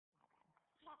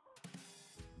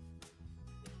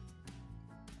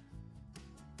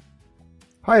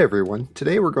Hi everyone,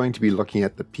 today we're going to be looking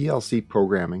at the PLC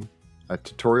Programming, a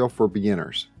tutorial for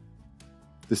beginners.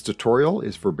 This tutorial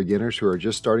is for beginners who are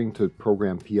just starting to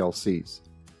program PLCs.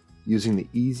 Using the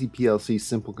EasyPLC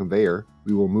Simple Conveyor,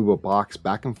 we will move a box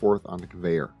back and forth on the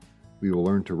conveyor. We will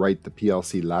learn to write the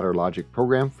PLC ladder logic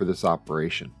program for this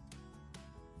operation.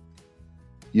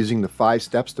 Using the 5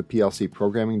 steps to PLC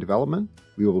programming development,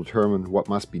 we will determine what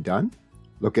must be done,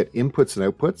 look at inputs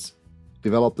and outputs,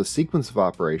 develop the sequence of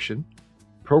operation,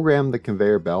 program the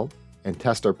conveyor belt, and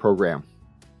test our program.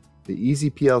 The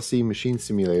EasyPLC Machine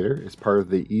Simulator is part of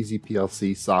the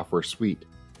EasyPLC Software Suite.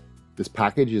 This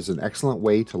package is an excellent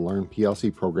way to learn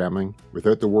PLC programming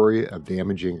without the worry of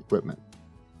damaging equipment.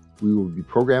 We will be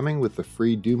programming with the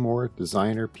free Do More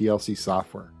Designer PLC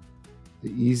software.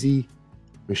 The Easy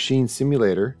Machine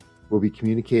Simulator will be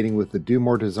communicating with the Do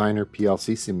More Designer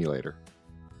PLC simulator.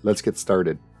 Let's get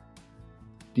started.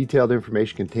 Detailed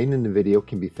information contained in the video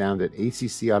can be found at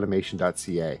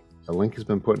accautomation.ca. A link has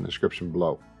been put in the description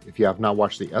below. If you have not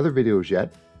watched the other videos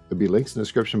yet, there'll be links in the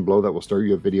description below that will start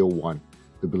you at video 1.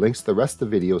 There'll be links to the rest of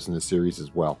the videos in the series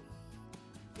as well.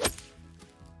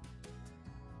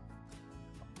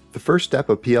 The first step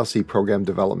of PLC program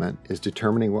development is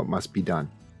determining what must be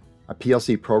done. A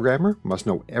PLC programmer must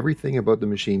know everything about the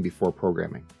machine before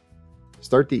programming.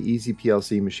 Start the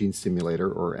EasyPLC Machine Simulator,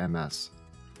 or MS.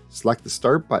 Select the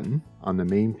Start button on the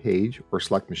main page or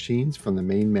select Machines from the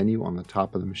main menu on the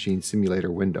top of the Machine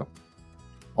Simulator window.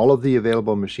 All of the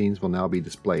available machines will now be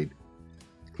displayed.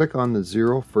 Click on the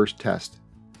 0 First Test.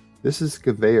 This is the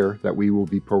conveyor that we will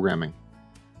be programming.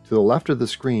 To the left of the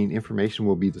screen, information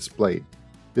will be displayed.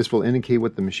 This will indicate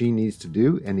what the machine needs to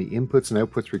do and the inputs and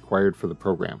outputs required for the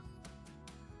program.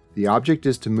 The object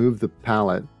is to move the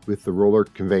pallet with the roller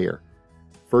conveyor,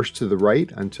 first to the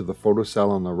right until the photocell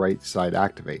on the right side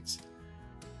activates.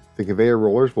 The conveyor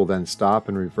rollers will then stop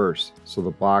and reverse, so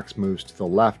the box moves to the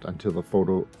left until the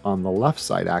photo on the left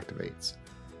side activates.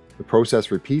 The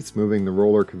process repeats, moving the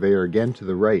roller conveyor again to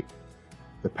the right.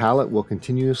 The pallet will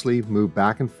continuously move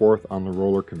back and forth on the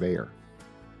roller conveyor.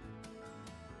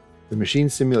 The machine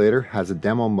simulator has a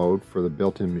demo mode for the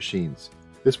built-in machines.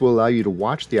 This will allow you to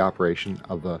watch the operation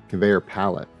of the conveyor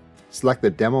pallet. Select the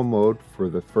demo mode for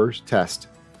the first test.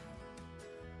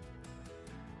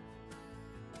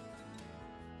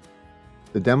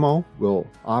 The demo will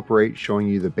operate, showing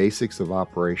you the basics of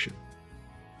operation.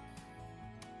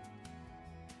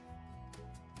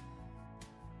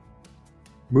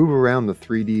 Move around the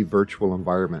 3D virtual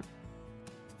environment.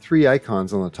 3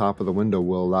 icons on the top of the window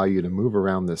will allow you to move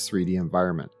around this 3D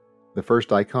environment. The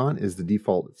first icon is the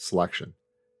default selection.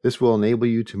 This will enable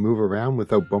you to move around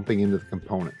without bumping into the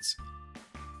components.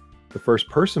 The first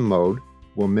person mode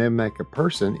will mimic a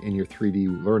person in your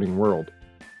 3D learning world.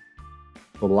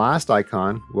 The last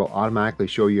icon will automatically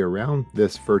show you around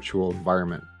this virtual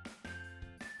environment.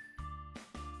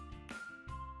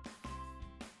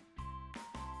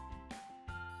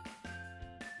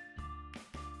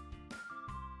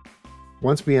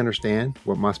 Once we understand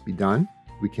what must be done,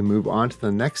 we can move on to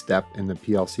the next step in the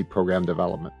PLC program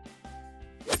development.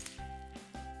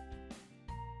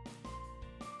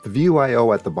 The View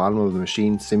I/O at the bottom of the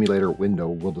machine simulator window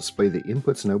will display the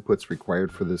inputs and outputs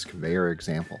required for this conveyor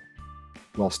example.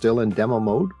 While still in demo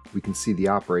mode, we can see the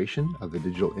operation of the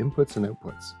digital inputs and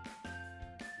outputs.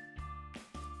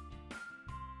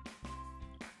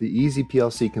 The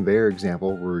EasyPLC conveyor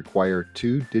example will require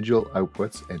 2 digital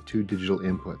outputs and 2 digital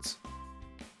inputs.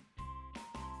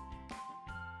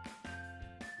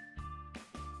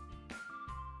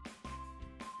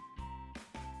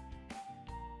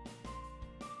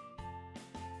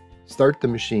 Start the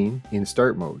machine in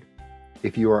Start mode.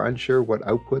 If you are unsure what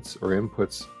outputs or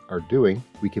inputs are doing,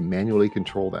 we can manually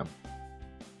control them.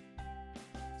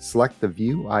 Select the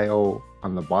View I/O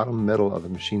on the bottom middle of the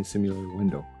machine simulator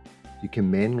window. You can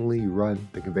manually run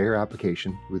the conveyor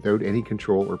application without any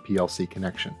control or PLC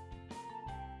connection.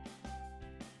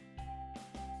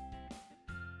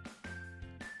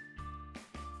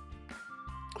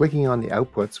 Clicking on the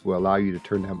outputs will allow you to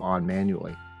turn them on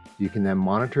manually. You can then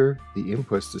monitor the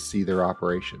inputs to see their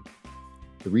operation.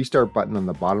 The Restart button on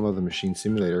the bottom of the machine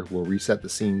simulator will reset the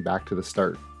scene back to the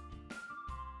start.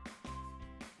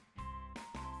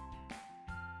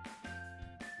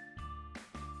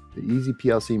 The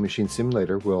EasyPLC Machine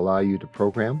Simulator will allow you to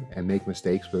program and make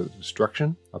mistakes with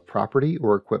destruction of property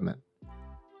or equipment.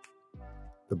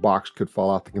 The box could fall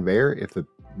off the conveyor if the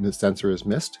sensor is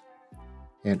missed,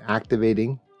 and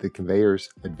activating the conveyor's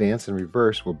advance and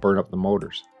reverse will burn up the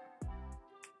motors.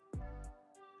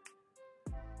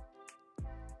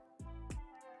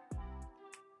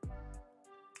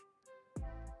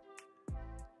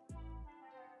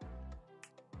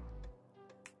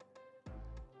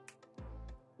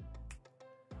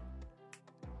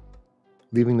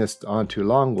 Leaving this on too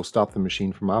long will stop the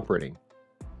machine from operating.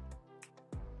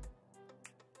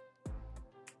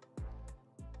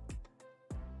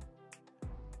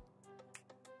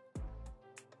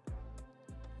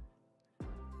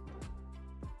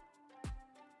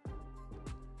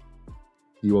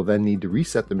 You will then need to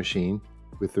reset the machine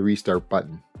with the restart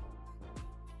button.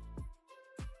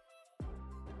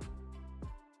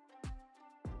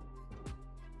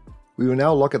 We will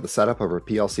now look at the setup of our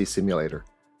PLC simulator.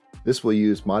 This will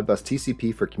use Modbus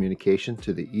TCP for communication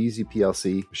to the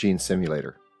EasyPLC machine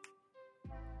simulator.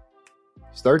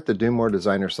 Start the Do More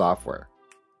Designer software.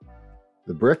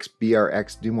 The Bricks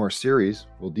BRX Do More series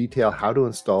will detail how to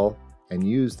install and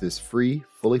use this free,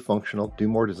 fully functional Do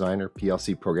More Designer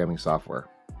PLC programming software.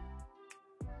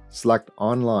 Select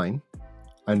Online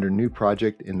under New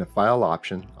Project in the File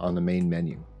option on the main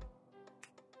menu.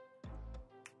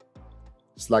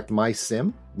 Select My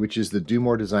Sim, which is the Do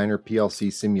More Designer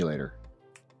PLC simulator.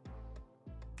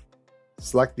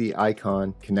 Select the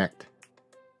icon Connect.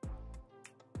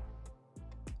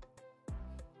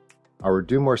 Our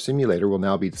Do More simulator will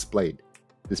now be displayed.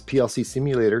 This PLC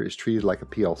simulator is treated like a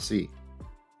PLC.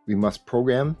 We must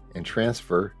program and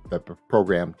transfer the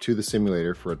program to the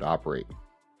simulator for it to operate.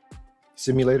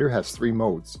 Simulator has three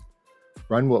modes.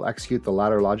 Run will execute the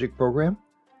ladder logic program.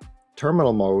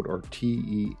 Terminal mode, or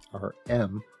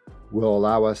TERM, will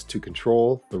allow us to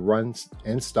control the run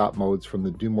and stop modes from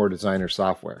the Do More Designer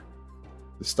software.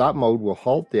 The stop mode will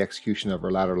halt the execution of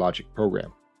our ladder logic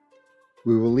program.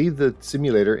 We will leave the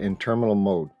simulator in terminal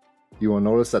mode. You will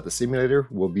notice that the simulator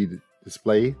will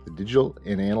display the digital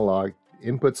and analog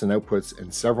inputs and outputs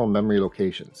in several memory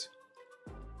locations.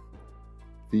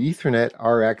 The Ethernet,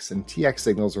 RX, and TX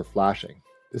signals are flashing.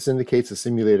 This indicates the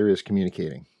simulator is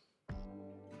communicating.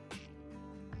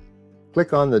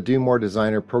 Click on the Do More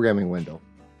Designer programming window.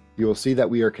 You will see that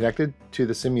we are connected to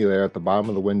the simulator at the bottom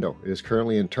of the window. It is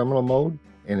currently in terminal mode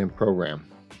and in program.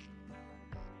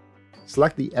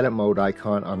 Select the Edit Mode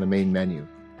icon on the main menu.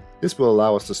 This will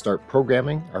allow us to start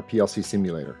programming our PLC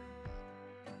simulator.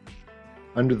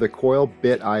 Under the Coil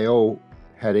Bit I/O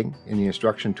heading in the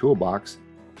instruction toolbox,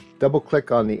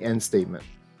 double-click on the End statement.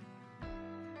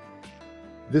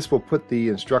 This will put the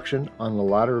instruction on the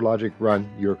ladder logic run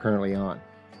you are currently on.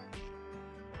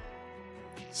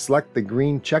 Select the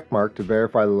green check mark to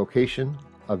verify the location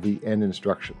of the end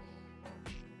instruction.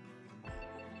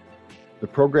 The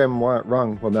program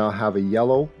run will now have a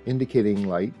yellow indicating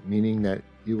light, meaning that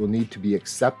you will need to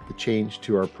accept the change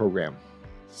to our program.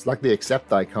 Select the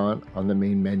Accept icon on the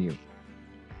main menu.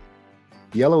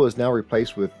 Yellow is now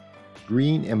replaced with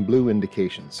green and blue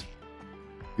indications.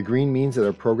 The green means that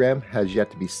our program has yet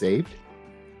to be saved.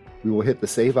 We will hit the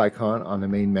Save icon on the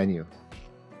main menu.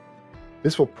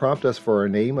 This will prompt us for a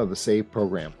name of the saved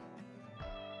program.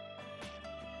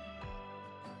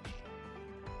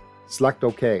 Select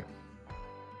OK.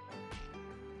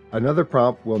 Another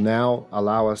prompt will now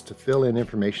allow us to fill in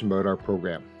information about our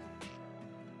program.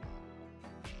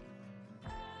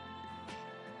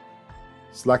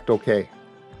 Select OK.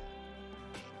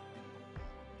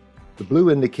 The blue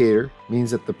indicator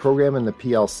means that the program in the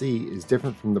PLC is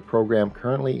different from the program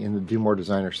currently in the Do More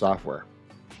Designer software.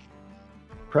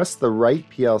 Press the right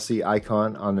PLC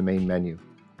icon on the main menu.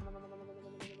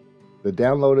 The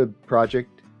downloaded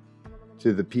project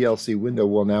to the PLC window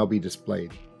will now be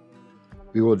displayed.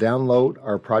 We will download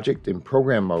our project in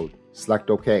program mode. Select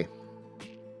OK.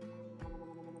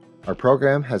 Our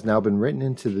program has now been written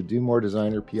into the Do More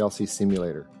Designer PLC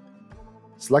simulator.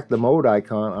 Select the mode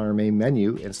icon on our main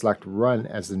menu and select Run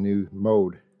as the new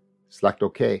mode. Select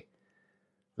OK.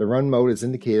 The Run mode is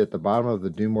indicated at the bottom of the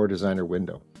Do More Designer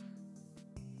window.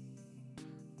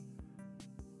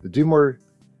 The Do More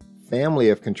family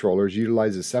of controllers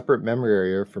utilize a separate memory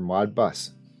area for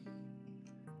Modbus.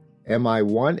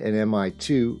 MI1 and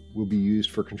MI2 will be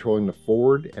used for controlling the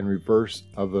forward and reverse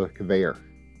of the conveyor.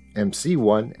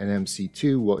 MC1 and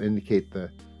MC2 will indicate the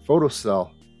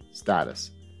photocell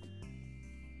status.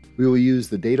 We will use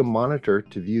the data monitor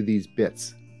to view these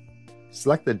bits.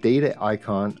 Select the data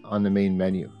icon on the main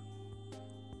menu.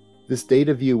 This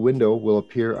data view window will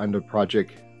appear under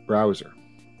Project Browser.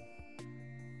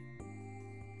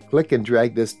 Click and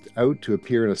drag this out to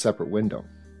appear in a separate window.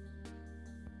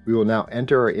 We will now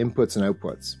enter our inputs and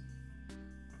outputs.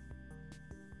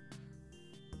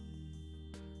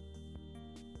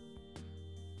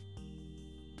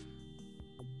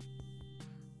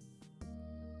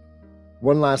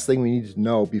 One last thing we need to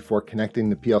know before connecting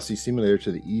the PLC simulator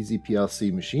to the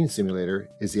EasyPLC machine simulator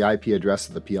is the IP address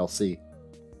of the PLC.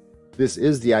 This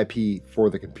is the IP for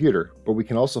the computer, but we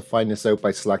can also find this out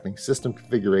by selecting System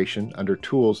Configuration under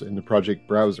Tools in the Project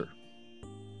Browser.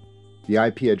 The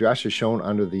IP address is shown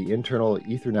under the internal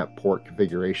Ethernet port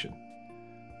configuration.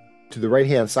 To the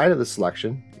right-hand side of the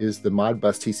selection is the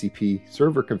Modbus TCP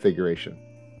server configuration.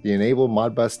 The Enable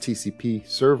Modbus TCP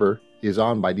server is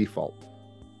on by default.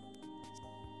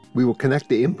 We will connect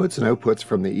the inputs and outputs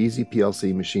from the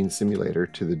EasyPLC machine simulator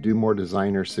to the Do More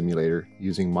Designer simulator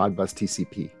using Modbus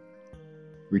TCP.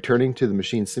 Returning to the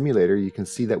machine simulator, you can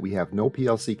see that we have no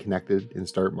PLC connected in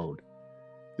start mode.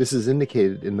 This is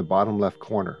indicated in the bottom left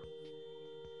corner.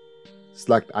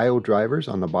 Select I/O drivers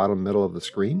on the bottom middle of the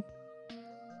screen.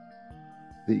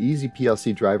 The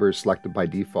EasyPLC driver is selected by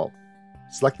default.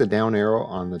 Select the down arrow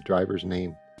on the driver's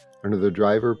name. Under the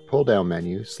driver pull-down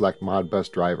menu, select Modbus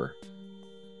driver.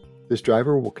 This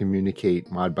driver will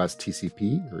communicate Modbus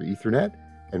TCP or Ethernet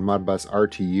and Modbus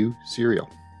RTU serial.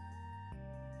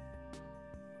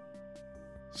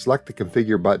 Select the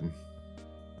Configure button.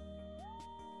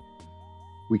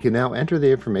 We can now enter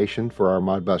the information for our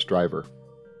Modbus driver.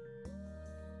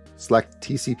 Select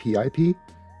TCP/IP.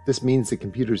 This means the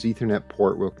computer's Ethernet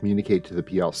port will communicate to the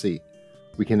PLC.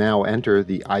 We can now enter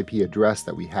the IP address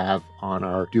that we have on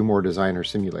our Do More Designer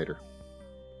simulator.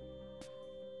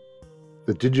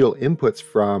 The digital inputs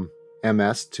from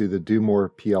MS to the Do More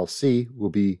PLC will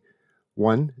be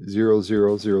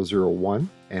 1000001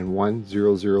 and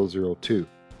 10002.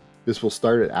 This will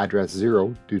start at address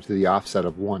 0 due to the offset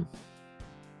of 1.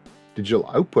 Digital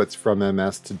outputs from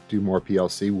MS to Do More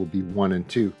PLC will be 1 and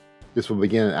 2. This will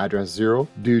begin at address 0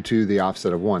 due to the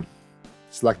offset of 1.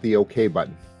 Select the OK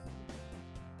button.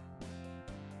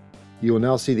 You will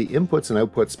now see the inputs and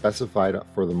outputs specified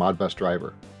for the Modbus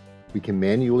driver. We can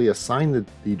manually assign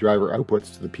the driver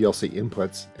outputs to the PLC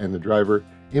inputs and the driver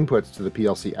inputs to the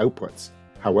PLC outputs.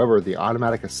 However, the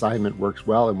automatic assignment works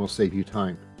well and will save you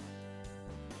time.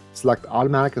 Select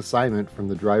Automatic Assignment from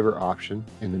the driver option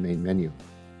in the main menu.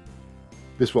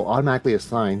 This will automatically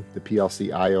assign the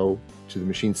PLC I/O to the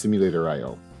machine simulator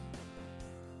I/O.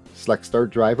 Select Start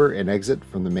Driver and exit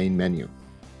from the main menu.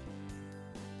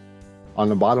 On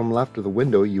the bottom left of the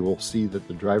window, you will see that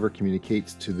the driver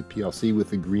communicates to the PLC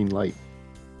with a green light.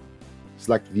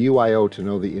 Select View I/O to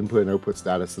know the input and output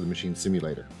status of the machine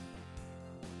simulator.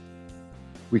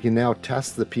 We can now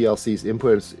test the PLC's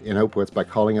inputs and outputs by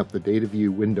calling up the Data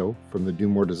View window from the Do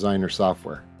More Designer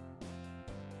software.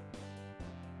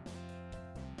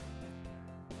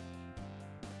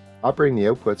 Operating the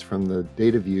outputs from the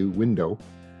Data View window,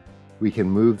 we can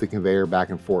move the conveyor back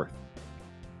and forth.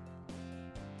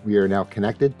 We are now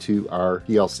connected to our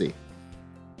PLC.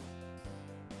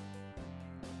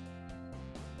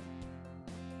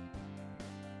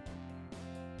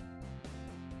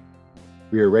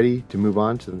 We are ready to move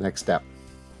on to the next step.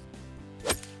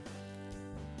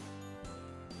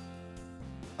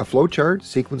 A flowchart,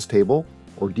 sequence table,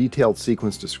 or detailed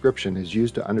sequence description is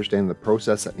used to understand the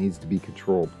process that needs to be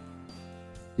controlled.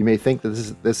 You may think that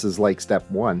this is like step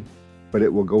 1, but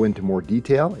it will go into more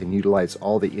detail and utilize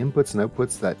all the inputs and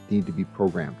outputs that need to be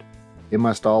programmed. It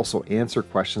must also answer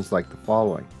questions like the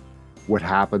following. What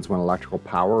happens when electrical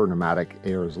power or pneumatic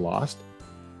air is lost?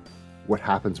 What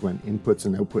happens when inputs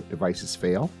and output devices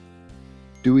fail?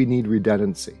 Do we need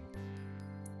redundancy?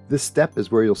 This step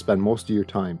is where you'll spend most of your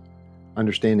time.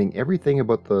 Understanding everything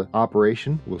about the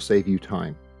operation will save you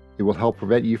time. It will help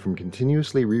prevent you from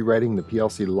continuously rewriting the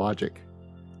PLC logic.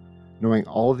 Knowing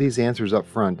all of these answers up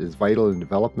front is vital in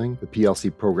developing the PLC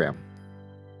program.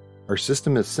 Our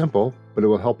system is simple, but it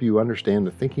will help you understand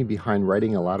the thinking behind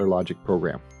writing a ladder logic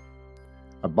program.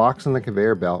 A box on the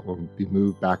conveyor belt will be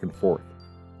moved back and forth.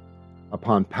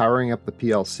 Upon powering up the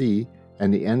PLC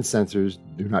and the end sensors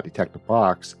do not detect the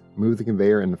box, move the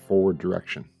conveyor in the forward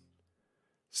direction.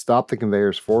 Stop the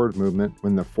conveyor's forward movement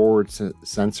when the forward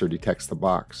sensor detects the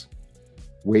box.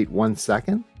 Wait 1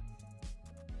 second,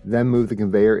 then move the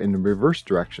conveyor in the reverse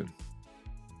direction.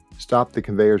 Stop the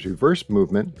conveyor's reverse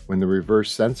movement when the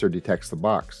reverse sensor detects the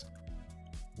box.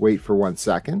 Wait for 1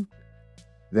 second,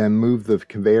 then move the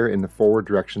conveyor in the forward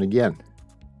direction again.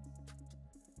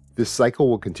 This cycle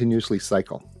will continuously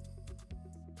cycle.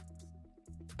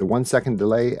 The 1 second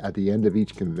delay at the end of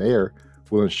each conveyor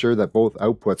will ensure that both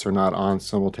outputs are not on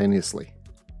simultaneously.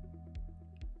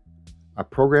 A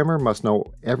programmer must know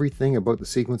everything about the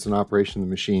sequence and operation of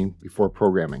the machine before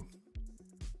programming.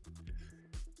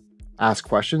 Ask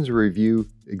questions or review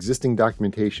existing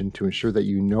documentation to ensure that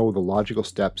you know the logical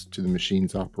steps to the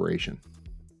machine's operation.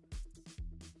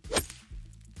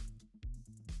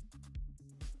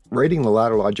 Writing the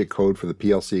ladder logic code for the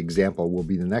PLC example will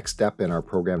be the next step in our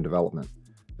program development.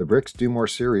 The Bricks Do More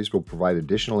series will provide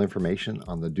additional information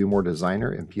on the Do More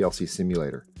Designer and PLC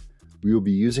simulator. We will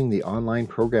be using the online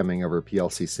programming of our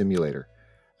PLC simulator.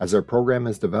 As our program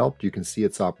is developed, you can see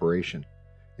its operation.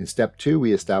 In step 2,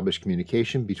 we establish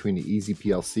communication between the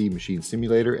EasyPLC machine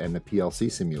simulator and the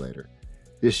PLC simulator.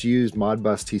 This used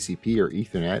Modbus TCP or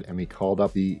Ethernet, and we called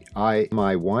up the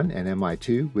MI1 and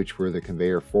MI2, which were the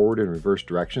conveyor forward and reverse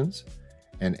directions,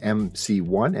 and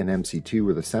MC1 and MC2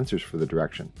 were the sensors for the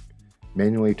direction.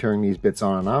 Manually turning these bits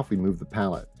on and off, we moved the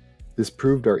pallet. This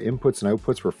proved our inputs and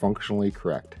outputs were functionally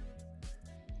correct.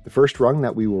 The first rung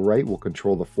that we will write will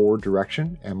control the forward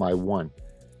direction, MI1.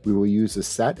 We will use the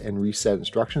set and reset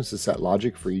instructions to set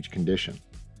logic for each condition.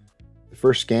 The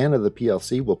first scan of the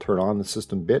PLC will turn on the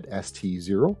system bit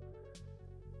ST0.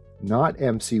 Not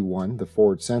MC1, the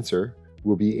forward sensor,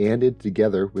 will be ANDed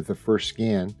together with the first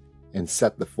scan and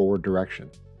set the forward direction.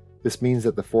 This means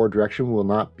that the forward direction will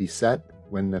not be set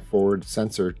when the forward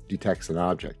sensor detects an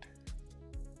object.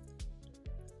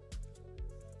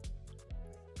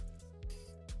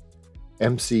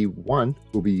 MC1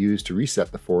 will be used to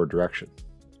reset the forward direction.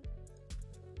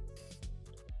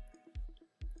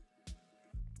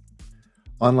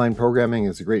 Online programming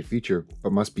is a great feature,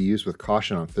 but must be used with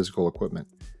caution on physical equipment.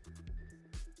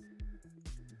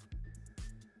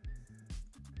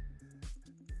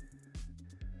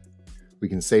 We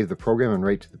can save the program and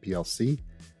write to the PLC.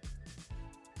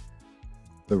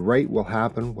 The write will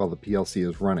happen while the PLC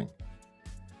is running.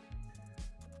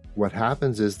 What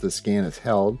happens is the scan is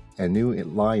held and new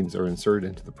lines are inserted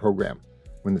into the program.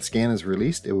 When the scan is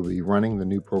released, it will be running the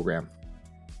new program.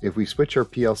 If we switch our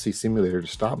PLC simulator to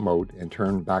stop mode and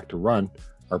turn back to run,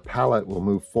 our pallet will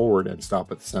move forward and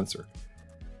stop at the sensor.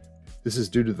 This is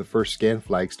due to the first scan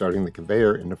flag starting the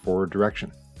conveyor in the forward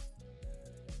direction.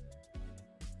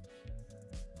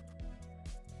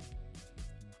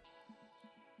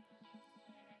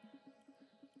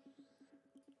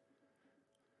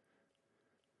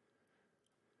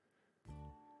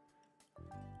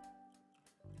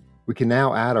 We can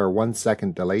now add our 1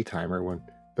 second delay timer when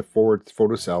the forward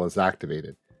photocell is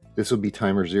activated. This will be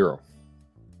timer 0.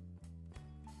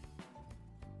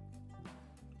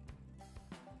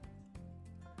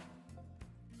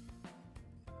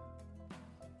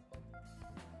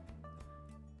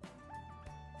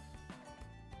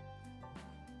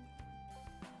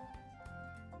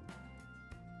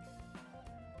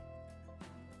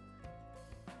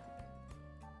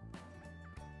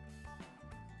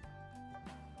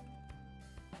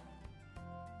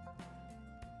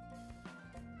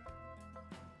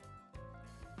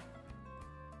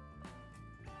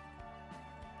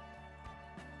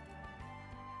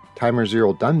 Timer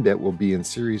 0 done bit will be in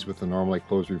series with the normally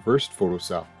closed reversed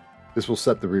photocell. This will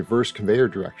set the reverse conveyor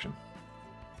direction.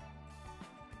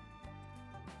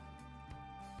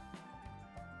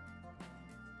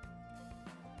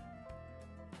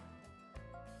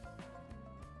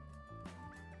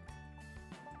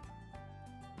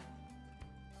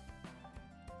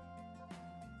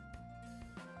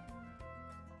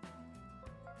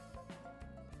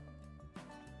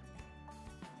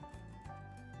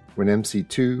 When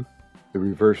MC2, the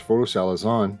reverse photocell, is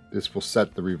on, this will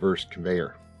set the reverse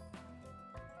conveyor.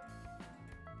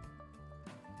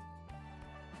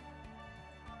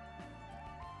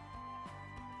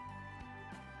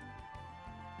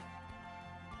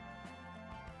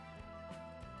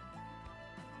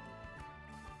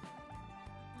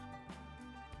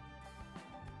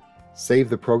 Save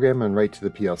the program and write to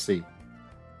the PLC.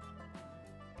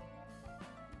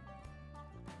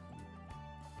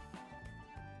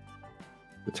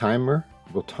 The timer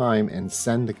will time and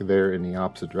send the conveyor in the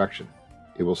opposite direction.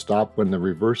 It will stop when the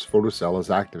reverse photocell is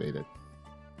activated.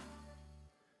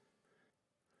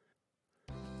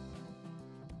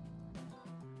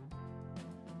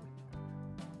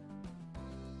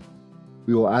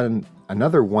 We will add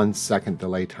another 1 second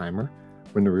delay timer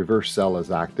when the reverse cell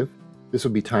is active. This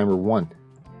will be timer 1.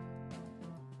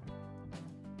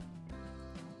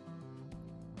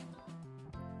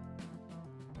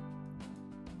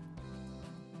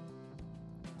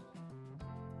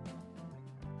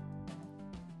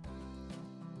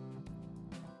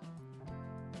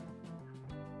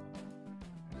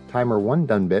 Timer 1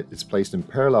 done bit is placed in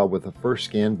parallel with the first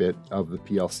scan bit of the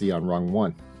PLC on rung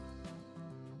 1.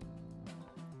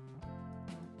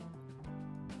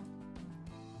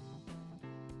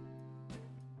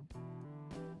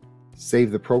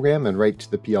 Save the program and write to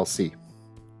the PLC.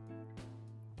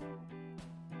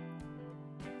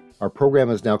 Our program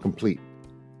is now complete.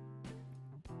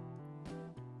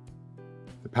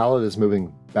 The pallet is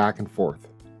moving back and forth.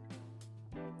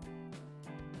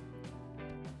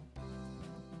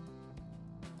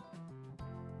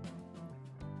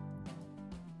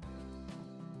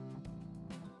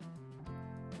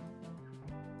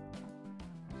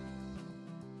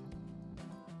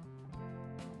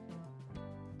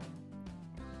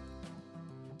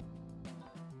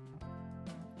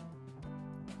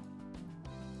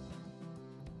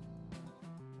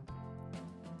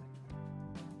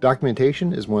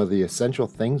 Documentation is one of the essential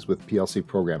things with PLC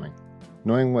programming.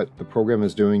 Knowing what the program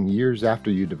is doing years after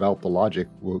you develop the logic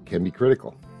can be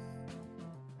critical.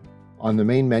 On the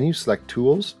main menu, select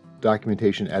Tools,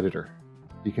 Documentation Editor.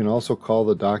 You can also call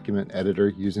the document editor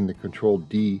using the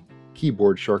Ctrl-D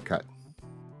keyboard shortcut.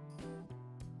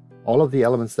 All of the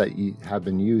elements that have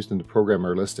been used in the program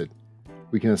are listed.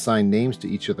 We can assign names to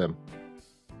each of them.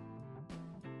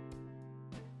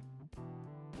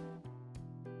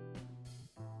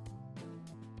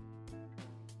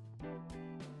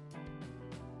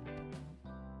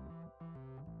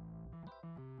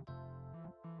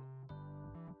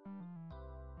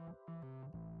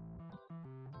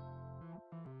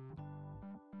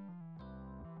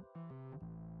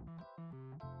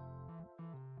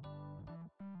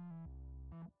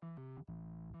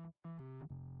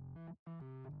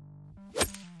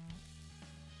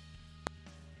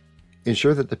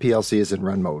 Ensure that the PLC is in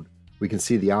run mode. We can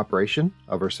see the operation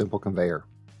of our simple conveyor.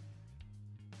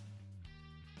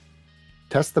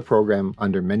 Test the program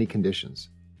under many conditions.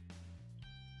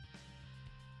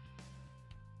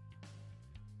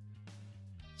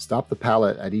 Stop the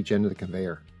pallet at each end of the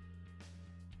conveyor.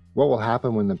 What will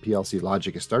happen when the PLC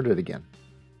logic is started again?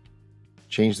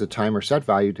 Change the timer set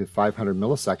value to 500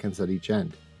 milliseconds at each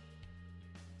end.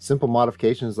 Simple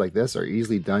modifications like this are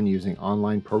easily done using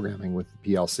online programming with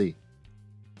the PLC.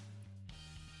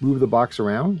 Move the box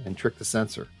around and trick the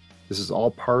sensor. This is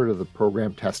all part of the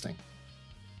program testing.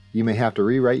 You may have to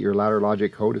rewrite your ladder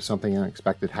logic code if something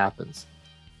unexpected happens.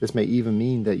 This may even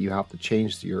mean that you have to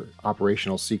change your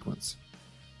operational sequence.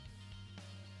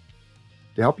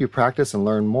 To help you practice and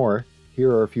learn more,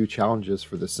 here are a few challenges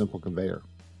for this simple conveyor.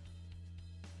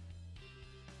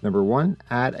 Number 1,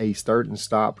 add a start and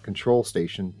stop control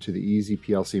station to the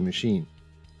EasyPLC machine.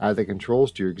 Add the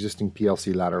controls to your existing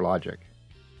PLC ladder logic.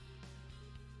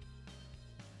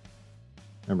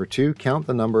 Number 2, count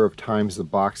the number of times the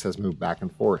box has moved back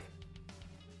and forth.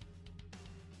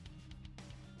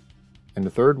 And the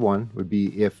third one would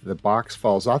be if the box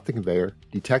falls off the conveyor,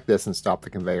 detect this and stop the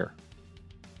conveyor.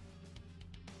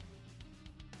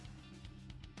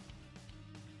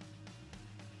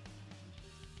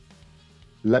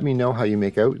 Let me know how you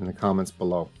make out in the comments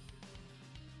below.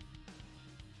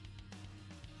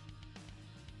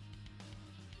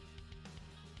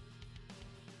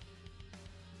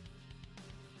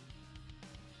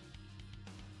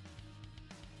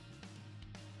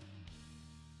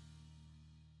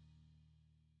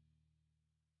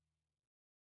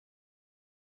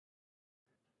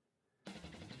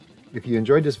 If you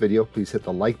enjoyed this video, please hit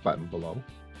the like button below.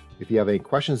 If you have any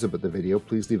questions about the video,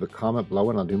 please leave a comment below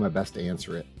and I'll do my best to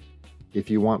answer it. If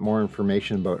you want more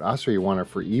information about us or you want our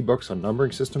free ebooks on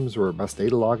numbering systems or bus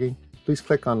data logging, please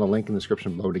click on the link in the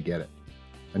description below to get it.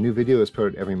 A new video is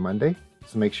put out every Monday,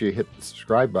 so make sure you hit the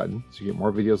subscribe button so you get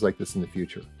more videos like this in the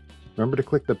future. Remember to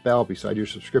click the bell beside your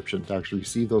subscription to actually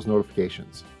receive those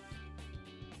notifications.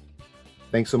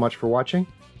 Thanks so much for watching.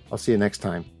 I'll see you next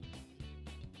time.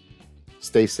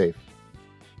 Stay safe.